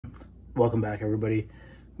Welcome back, everybody.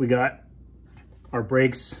 We got our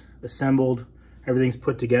brakes assembled. Everything's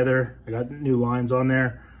put together. I got new lines on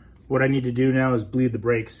there. What I need to do now is bleed the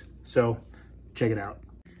brakes. So check it out.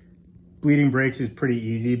 Bleeding brakes is pretty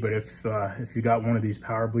easy, but if you got one of these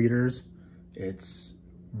power bleeders, it's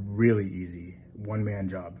really easy. One-man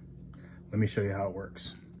job. Let me show you how it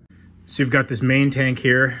works. So you've got this main tank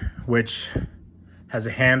here, which has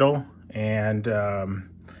a handle, and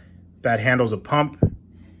that handle's a pump.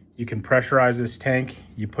 You can pressurize this tank.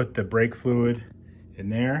 You put the brake fluid in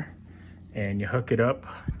there and you hook it up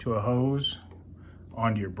to a hose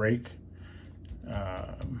onto your brake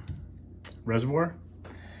reservoir.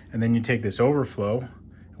 And then you take this overflow,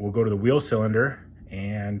 we'll go to the wheel cylinder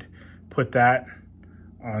and put that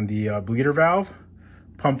on the bleeder valve,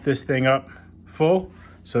 pump this thing up full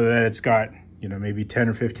so that it's got, you know, maybe 10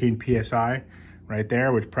 or 15 PSI right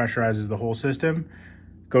there, which pressurizes the whole system.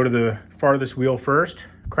 Go to the farthest wheel first,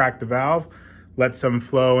 crack the valve, let some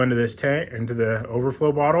flow into this tank, into the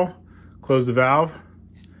overflow bottle, close the valve,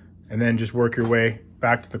 and then just work your way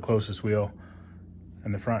back to the closest wheel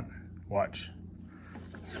in the front. Watch.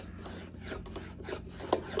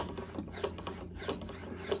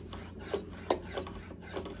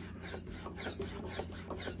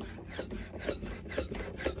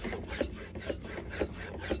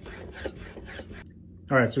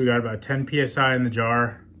 All right, so we got about 10 PSI in the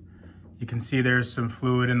jar. You can see there's some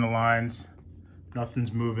fluid in the lines.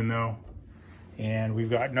 Nothing's moving though. And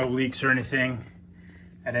we've got no leaks or anything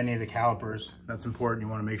at any of the calipers. That's important. You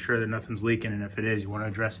want to make sure that nothing's leaking, and if it is, you want to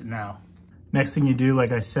address it now. Next thing you do,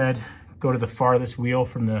 like I said, go to the farthest wheel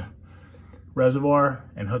from the reservoir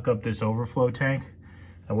and hook up this overflow tank,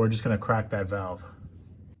 and we're just going to crack that valve.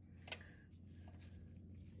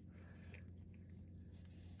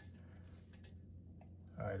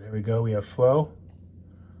 All right, there we go. We have flow.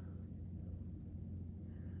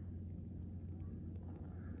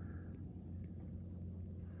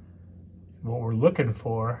 What we're looking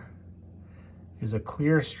for is a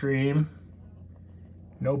clear stream,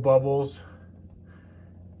 no bubbles,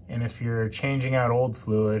 and if you're changing out old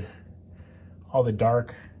fluid, all the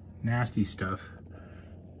dark, nasty stuff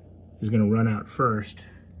is going to run out first.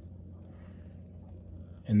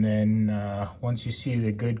 And then once you see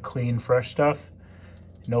the good, clean, fresh stuff,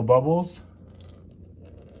 no bubbles,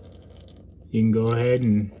 you can go ahead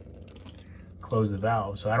and close the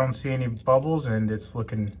valve. So I don't see any bubbles and it's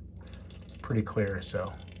looking pretty clear,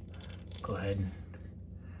 so go ahead and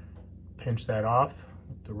pinch that off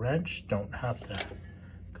with the wrench. Don't have to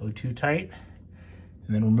go too tight,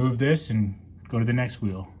 and then remove this and go to the next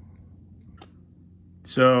wheel.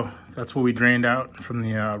 So that's what we drained out from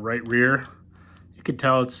the right rear. You could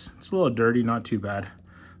tell it's a little dirty, not too bad.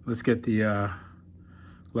 Let's get the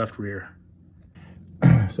left rear.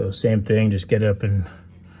 So same thing, just get up and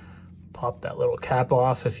pop that little cap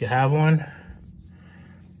off if you have one.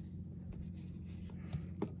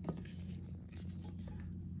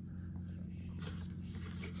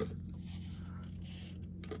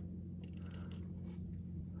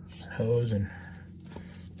 Hose, and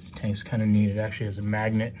this tank's kind of neat. It actually has a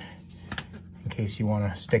magnet in case you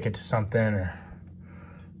want to stick it to something or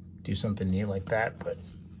do something neat like that, but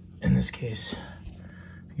in this case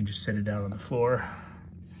you can just set it down on the floor.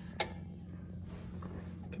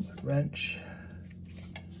 Get my wrench.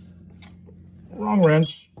 Wrong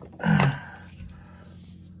wrench. There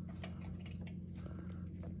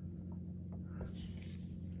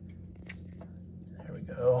we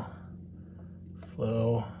go.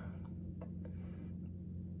 Flow.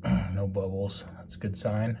 No bubbles, that's a good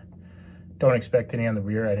sign. Don't expect any on the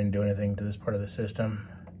rear. I didn't do anything to this part of the system.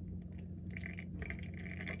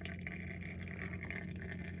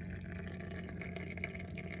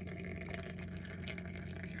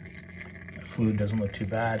 The fluid doesn't look too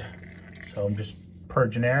bad, so I'm just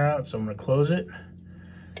purging air out, so I'm going to close it.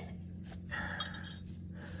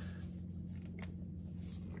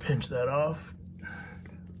 Pinch that off.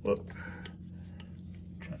 Whoop.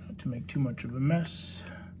 Try not to make too much of a mess.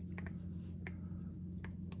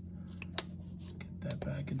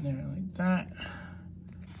 Back in there like that.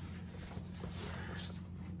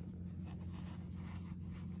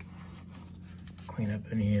 Clean up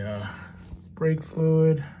any brake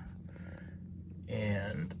fluid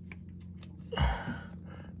and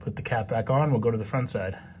put the cap back on. We'll go to the front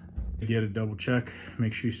side. Get a double check,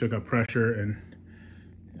 make sure you still got pressure, and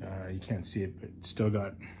you can't see it, but still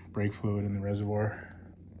got brake fluid in the reservoir.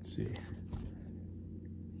 Let's see.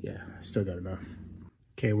 Yeah, still got enough.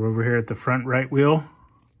 Okay, we're over here at the front right wheel.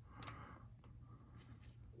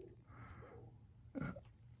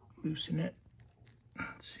 Loosen it.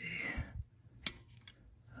 Let's see.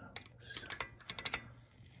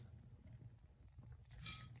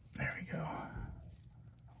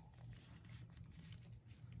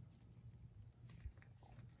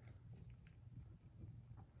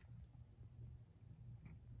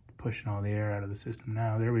 pushing all the air out of the system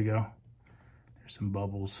now. There we go. There's some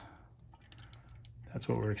bubbles. That's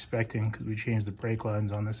what we're expecting because we changed the brake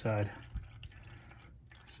lines on this side.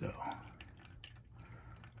 So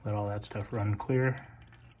let all that stuff run clear.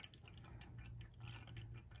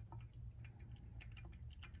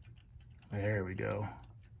 There we go.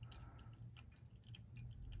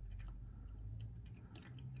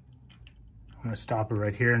 I'm gonna stop it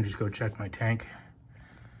right here and just go check my tank.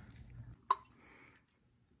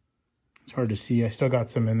 It's hard to see. I still got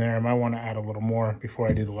some in there. I might want to add a little more before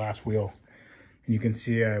I do the last wheel. And you can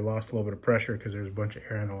see I lost a little bit of pressure because there's a bunch of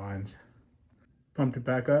air in the lines. Pumped it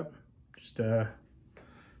back up.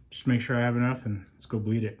 Just make sure I have enough and let's go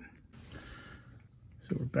bleed it.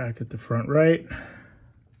 So we're back at the front right.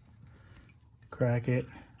 Crack it.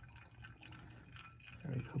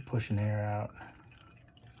 There we go, pushing air out.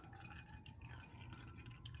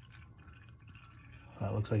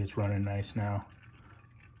 That looks like it's running nice now.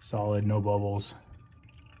 Solid, no bubbles.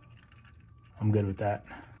 I'm good with that.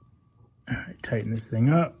 All right, tighten this thing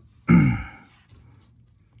up.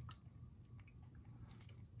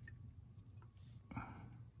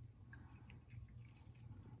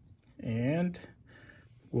 And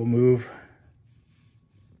we'll move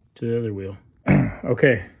to the other wheel.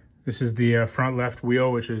 Okay, this is the front left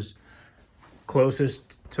wheel, which is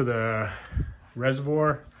closest to the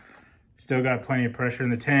reservoir. Still got plenty of pressure in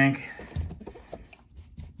the tank.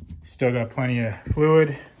 Still got plenty of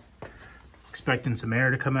fluid. Expecting some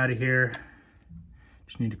air to come out of here.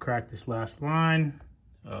 Just need to crack this last line.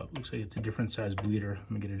 Looks like it's a different size bleeder.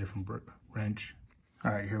 Let me get a different wrench.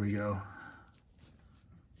 All right, here we go.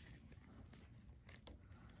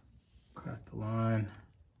 Crack the line.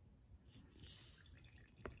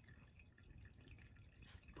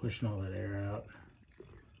 Pushing all that air out.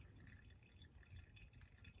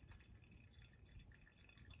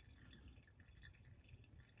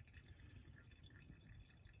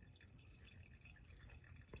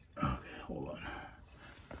 Okay, hold on.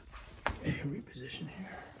 Reposition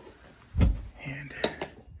here. And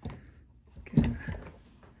again.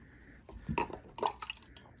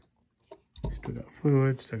 Still got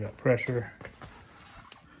fluid, still got pressure.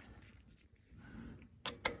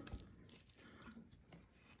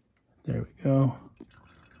 There we go.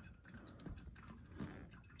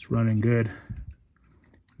 It's running good.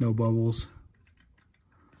 No bubbles.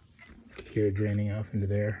 You can hear it draining off into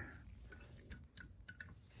there.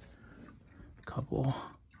 A couple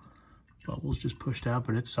bubbles just pushed out,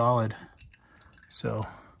 but it's solid. So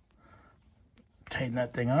tighten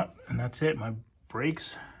that thing up and that's it. My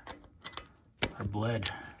brakes are bled.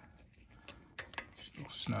 Just a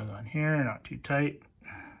little snug on here, not too tight.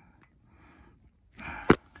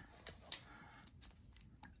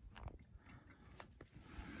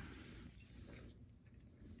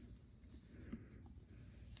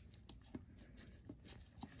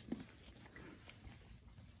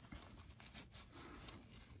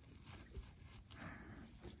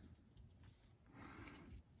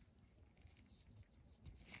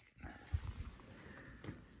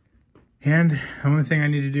 And the only thing I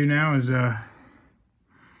need to do now is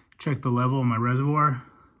check the level of my reservoir.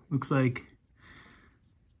 Looks like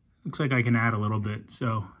I can add a little bit.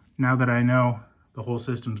 So now that I know the whole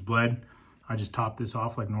system's bled, I just top this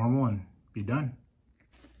off like normal and be done.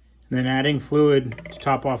 And then adding fluid to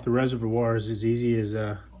top off the reservoir is as easy as,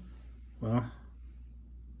 well,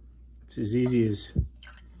 it's as easy as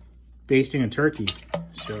basting a turkey.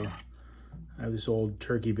 So I have this old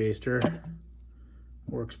turkey baster.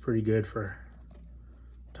 Works pretty good for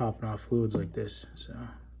topping off fluids like this. So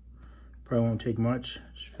probably won't take much.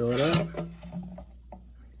 Just fill it up like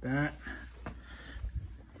that.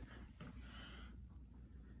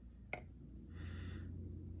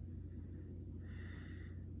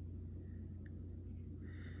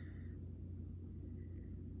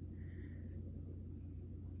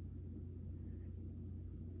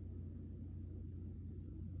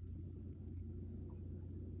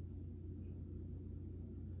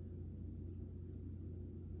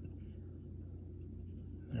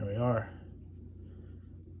 There we are.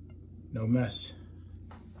 No mess.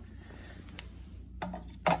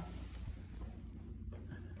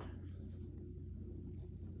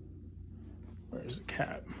 Where's the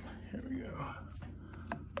cap? Here we go.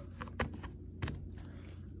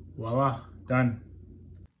 Voila, done.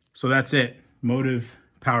 So that's it. Motive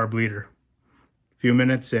power bleeder. A few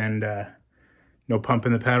minutes and no pump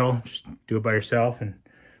in the pedal. Just do it by yourself, and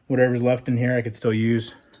whatever's left in here I could still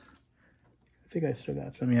use. I think I still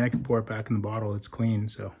got some. Yeah, I can pour it back in the bottle. It's clean,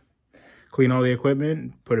 so clean all the equipment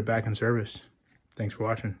and put it back in service. Thanks for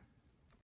watching.